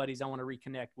school buddies I want to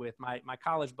reconnect with? My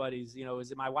college buddies,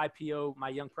 is it my YPO, my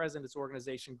Young Presidents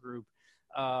Organization group?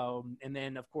 And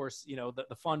then, of course,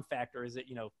 the fun factor, is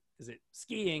it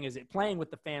skiing? Is it playing with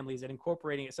the family? Is it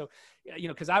incorporating it? So,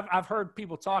 because I've heard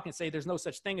people talk and say there's no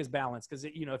such thing as balance, because,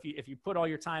 if you put all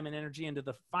your time and energy into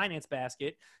the finance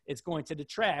basket, it's going to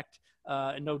detract,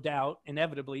 no doubt,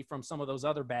 inevitably, from some of those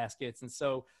other baskets. And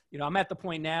so, I'm at the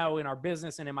point now in our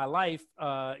business and in my life,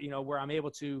 where I'm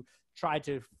able to try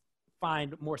to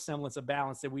find more semblance of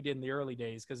balance than we did in the early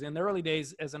days. Because in the early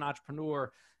days as an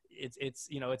entrepreneur,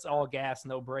 it's all gas,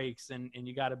 no brakes, and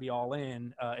you got to be all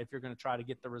in if you're going to try to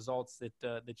get the results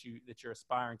that you're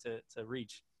aspiring to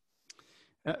reach.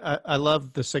 I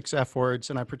love the 6 F words,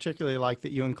 and I particularly like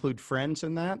that you include friends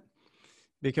in that,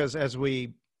 because as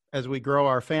we grow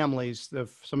our families,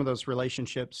 some of those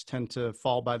relationships tend to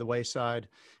fall by the wayside,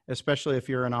 especially if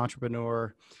you're an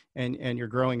entrepreneur and you're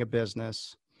growing a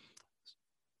business.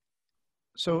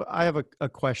 So I have a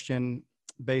question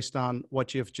based on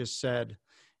what you've just said,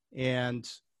 and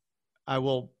I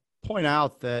will point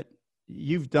out that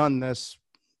you've done this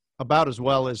about as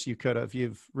well as you could have.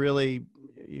 You've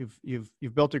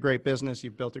built a great business,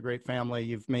 you've built a great family,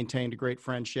 you've maintained a great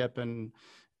friendship and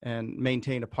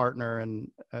maintained a partner, and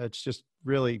it's just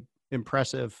really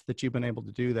impressive that you've been able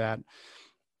to do that.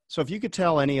 So if you could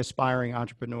tell any aspiring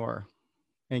entrepreneur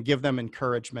and give them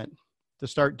encouragement to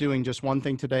start doing just one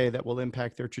thing today that will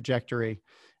impact their trajectory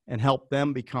and help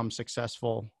them become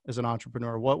successful as an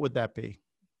entrepreneur, what would that be?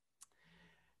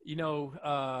 You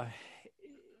know,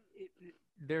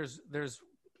 there's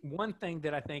one thing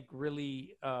that I think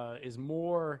really is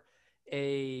more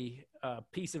a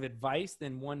piece of advice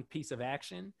than one piece of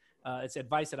action. It's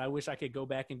advice that I wish I could go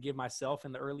back and give myself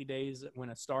in the early days when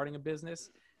I'm starting a business,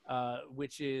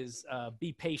 which is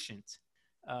be patient.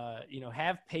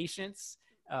 Have patience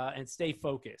and stay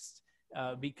focused,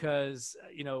 because,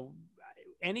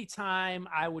 anytime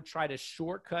I would try to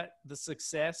shortcut the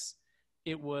success,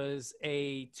 it was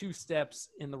 2 steps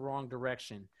in the wrong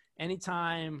direction.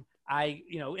 Anytime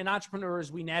in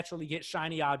entrepreneurs, we naturally get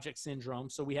shiny object syndrome.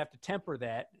 So we have to temper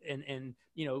that. And in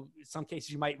some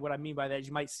cases what I mean by that is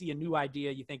you might see a new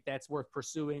idea, you think that's worth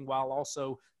pursuing, while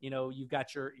also, you've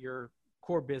got your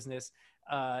core business,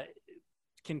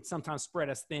 can sometimes spread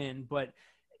us thin. But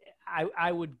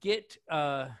I would get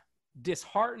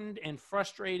disheartened and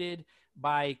frustrated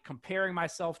by comparing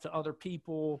myself to other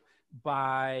people,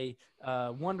 by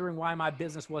wondering why my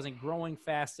business wasn't growing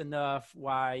fast enough,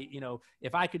 why,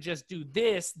 if I could just do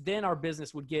this, then our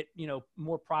business would get,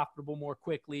 more profitable more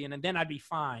quickly, and then I'd be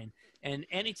fine. And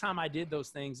anytime I did those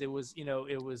things, it was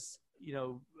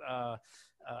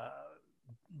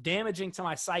damaging to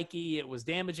my psyche. It was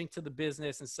damaging to the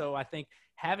business. And so I think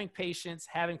having patience,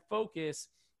 having focus,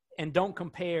 and don't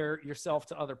compare yourself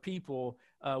to other people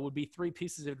would be 3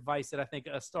 pieces of advice that I think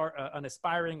an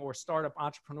aspiring or startup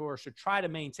entrepreneur should try to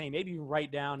maintain, maybe even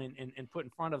write down and put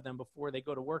in front of them before they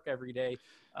go to work every day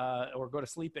or go to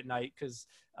sleep at night. Because,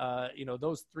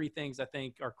 those 3 things I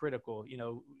think are critical.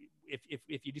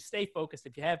 If you just stay focused,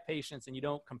 if you have patience and you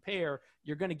don't compare,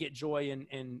 you're going to get joy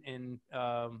and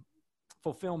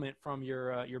fulfillment from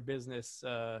your business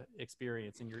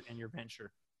experience and your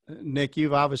venture. Nick,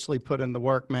 you've obviously put in the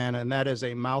work, man, and that is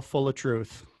a mouthful of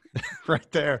truth right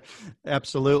there.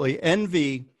 Absolutely.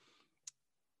 Envy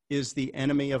is the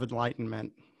enemy of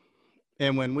enlightenment.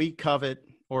 And when we covet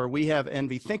or we have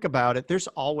envy, think about it. There's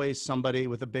always somebody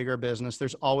with a bigger business.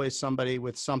 There's always somebody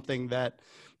with something that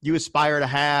you aspire to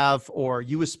have, or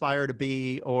you aspire to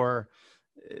be, or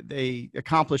they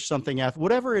accomplish something,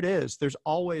 whatever it is. There's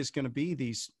always going to be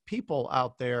these people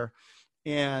out there.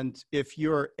 And if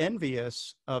you're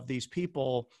envious of these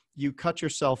people, you cut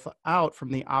yourself out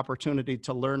from the opportunity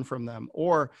to learn from them.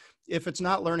 Or if it's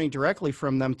not learning directly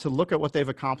from them, to look at what they've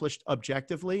accomplished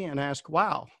objectively and ask,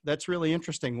 wow, that's really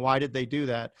interesting. Why did they do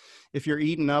that? If you're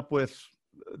eaten up with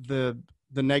the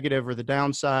negative or the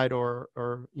downside, or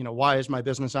why is my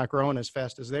business not growing as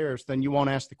fast as theirs, then you won't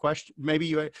ask the question. Maybe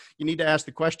you need to ask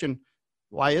the question,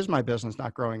 why is my business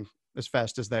not growing as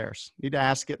fast as theirs? You need to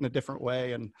ask it in a different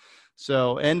way. And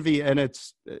so envy, and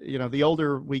it's, the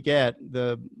older we get,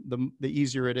 the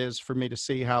easier it is for me to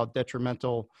see how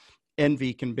detrimental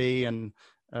envy can be. And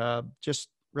just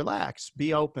relax,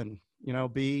 be open,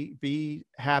 be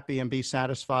happy and be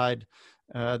satisfied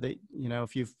that,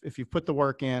 if you've put the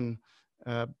work in,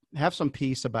 have some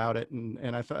peace about it.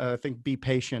 And I think be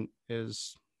patient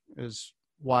is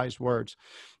wise words.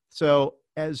 So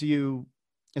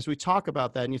as we talk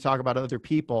about that and you talk about other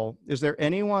people, is there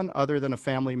anyone other than a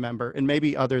family member, and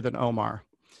maybe other than Omar,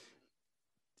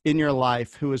 in your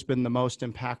life who has been the most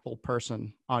impactful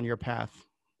person on your path,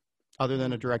 other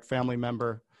than a direct family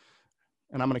member?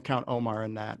 And I'm going to count Omar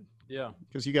in that. Yeah.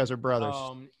 Because you guys are brothers.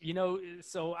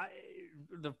 So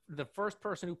the first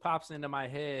person who pops into my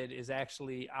head is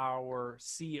actually our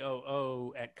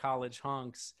COO at college,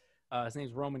 Hunks. His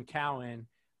name's Roman Cowan.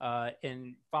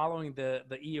 And following the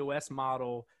EOS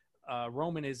model,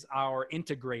 Roman is our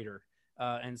integrator.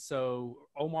 And so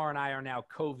Omar and I are now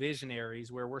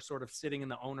co-visionaries, where we're sort of sitting in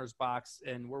the owner's box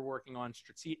and we're working on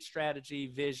strategy,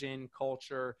 vision,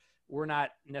 culture. We're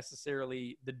not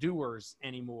necessarily the doers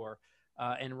anymore.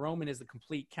 And Roman is the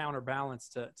complete counterbalance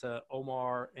to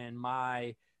Omar and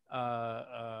my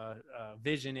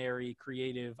visionary,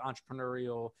 creative,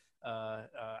 entrepreneurial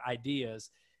ideas.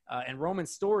 And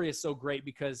Roman's story is so great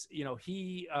because,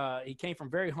 he came from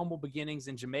very humble beginnings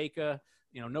in Jamaica,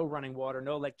 no running water,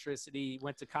 no electricity,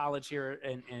 went to college here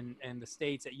in the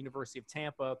States at University of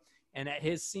Tampa. And at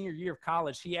his senior year of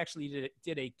college, he actually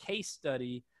did a case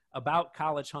study about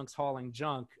college hunks hauling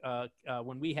junk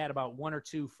when we had about 1 or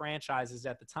 2 franchises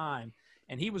at the time.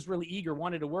 And he was really eager,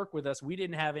 wanted to work with us. We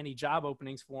didn't have any job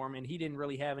openings for him, and he didn't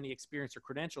really have any experience or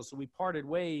credentials. So we parted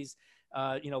ways,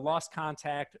 lost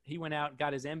contact. He went out and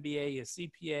got his MBA, his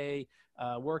CPA,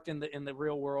 worked in the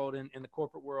real world, in the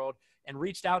corporate world, and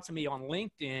reached out to me on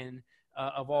LinkedIn,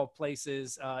 of all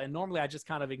places. And normally I just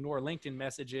kind of ignore LinkedIn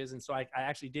messages. And so I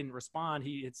actually didn't respond.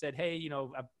 He had said, hey,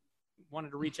 I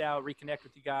wanted to reach out, reconnect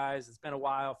with you guys. It's been a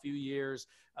while, a few years.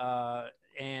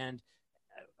 And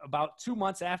about 2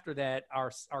 months after that,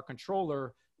 our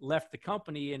controller left the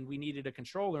company and we needed a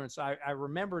controller. And so I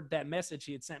remembered that message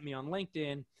he had sent me on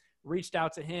LinkedIn, reached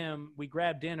out to him. We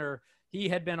grabbed dinner. He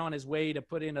had been on his way to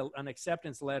put in an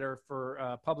acceptance letter for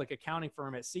a public accounting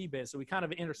firm at CBIZ. So we kind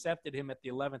of intercepted him at the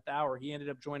 11th hour. He ended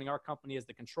up joining our company as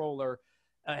the controller,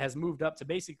 has moved up to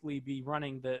basically be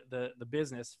running the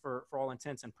business for all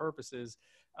intents and purposes.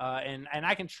 And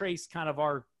I can trace kind of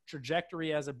our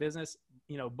trajectory as a business,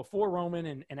 before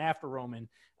Roman and after Roman.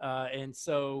 And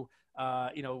so,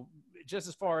 just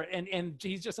as far, and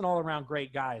he's just an all around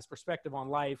great guy. His perspective on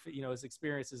life, his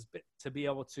experiences to be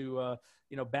able to,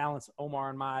 balance Omar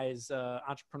and Mai's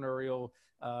entrepreneurial,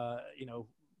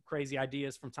 crazy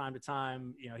ideas from time to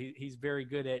time. He's very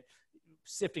good at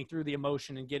sifting through the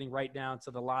emotion and getting right down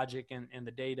to the logic and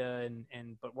the data,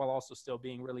 but while also still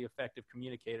being really effective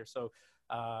communicator. So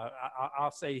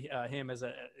I'll say him as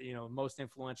a most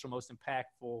influential, most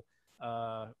impactful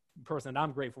person that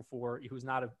I'm grateful for, who's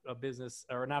not a business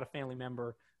or not a family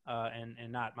member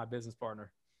and not my business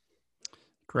partner.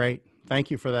 Great.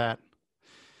 Thank you for that.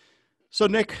 So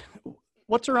Nick,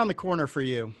 what's around the corner for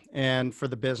you and for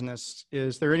the business?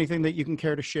 Is there anything that you can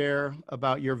care to share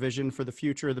about your vision for the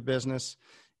future of the business?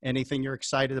 Anything you're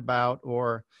excited about,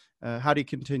 or how do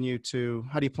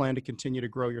you plan to continue to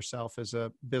grow yourself as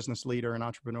a business leader and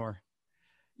entrepreneur?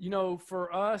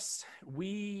 For us,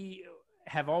 we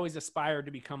have always aspired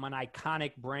to become an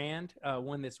iconic brand,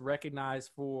 one that's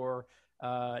recognized for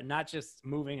not just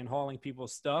moving and hauling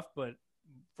people's stuff, but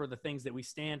for the things that we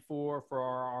stand for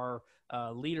our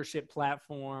leadership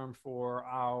platform, for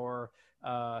our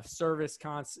service,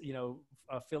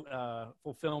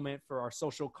 fulfillment, for our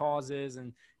social causes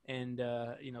and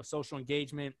social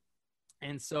engagement.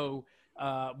 And so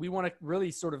we want to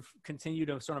really sort of continue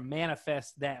to sort of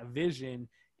manifest that vision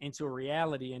into a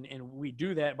reality. And we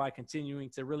do that by continuing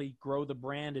to really grow the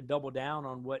brand and double down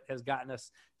on what has gotten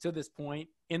us to this point,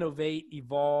 innovate,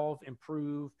 evolve,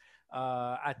 improve.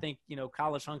 I think,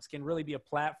 College Hunks can really be a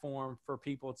platform for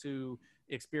people to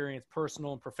experience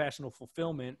personal and professional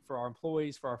fulfillment for our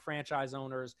employees, for our franchise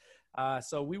owners.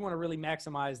 So we want to really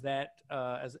maximize that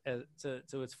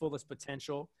to its fullest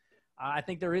potential. I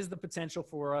think there is the potential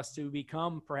for us to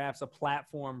become perhaps a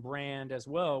platform brand as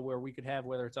well, where we could have,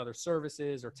 whether it's other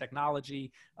services or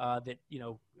technology that,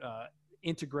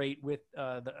 integrate with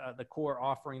the core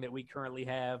offering that we currently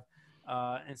have.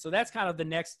 And so that's kind of the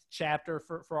next chapter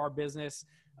for our business.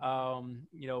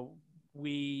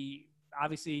 We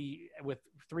obviously, with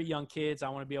 3 young kids, I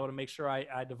want to be able to make sure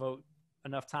I devote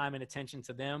enough time and attention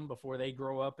to them before they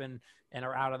grow up and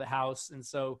are out of the house. And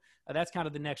so that's kind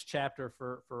of the next chapter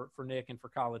for Nick and for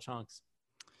College Hunks.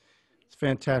 It's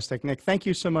fantastic. Nick, thank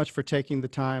you so much for taking the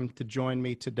time to join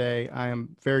me today. I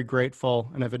am very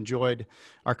grateful and have enjoyed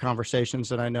our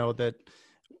conversations, and I know that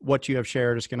what you have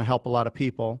shared is going to help a lot of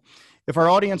people. If our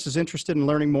audience is interested in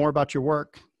learning more about your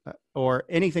work or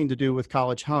anything to do with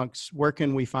College Hunks, where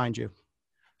can we find you?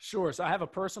 Sure. So I have a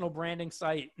personal branding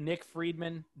site,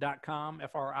 nickfriedman.com,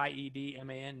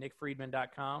 F-R-I-E-D-M-A-N,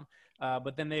 nickfriedman.com.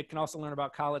 But then they can also learn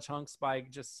about College Hunks by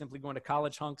just simply going to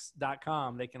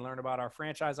collegehunks.com. They can learn about our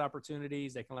franchise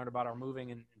opportunities. They can learn about our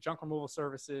moving and junk removal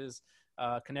services,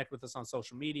 connect with us on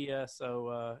social media.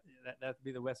 So that'd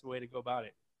be the best way to go about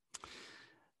it.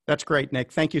 That's great,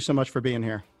 Nick. Thank you so much for being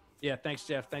here. Yeah, thanks,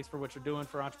 Jeff. Thanks for what you're doing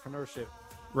for entrepreneurship.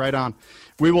 Right on.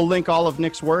 We will link all of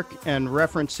Nick's work and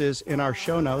references in our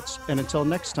show notes. And until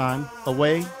next time,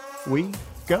 away we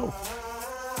go.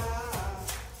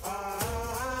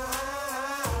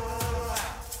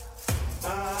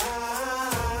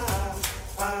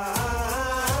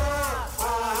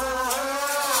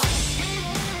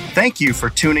 Thank you for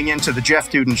tuning in to The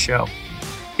Jeff Duden Show.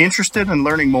 Interested in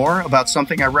learning more about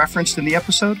something I referenced in the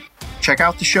episode? Check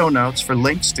out the show notes for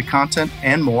links to content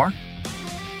and more.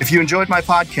 If you enjoyed my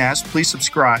podcast, please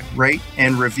subscribe, rate,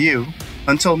 and review.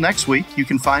 Until next week, you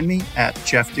can find me at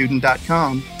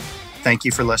jeffduden.com Thank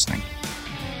you for listening.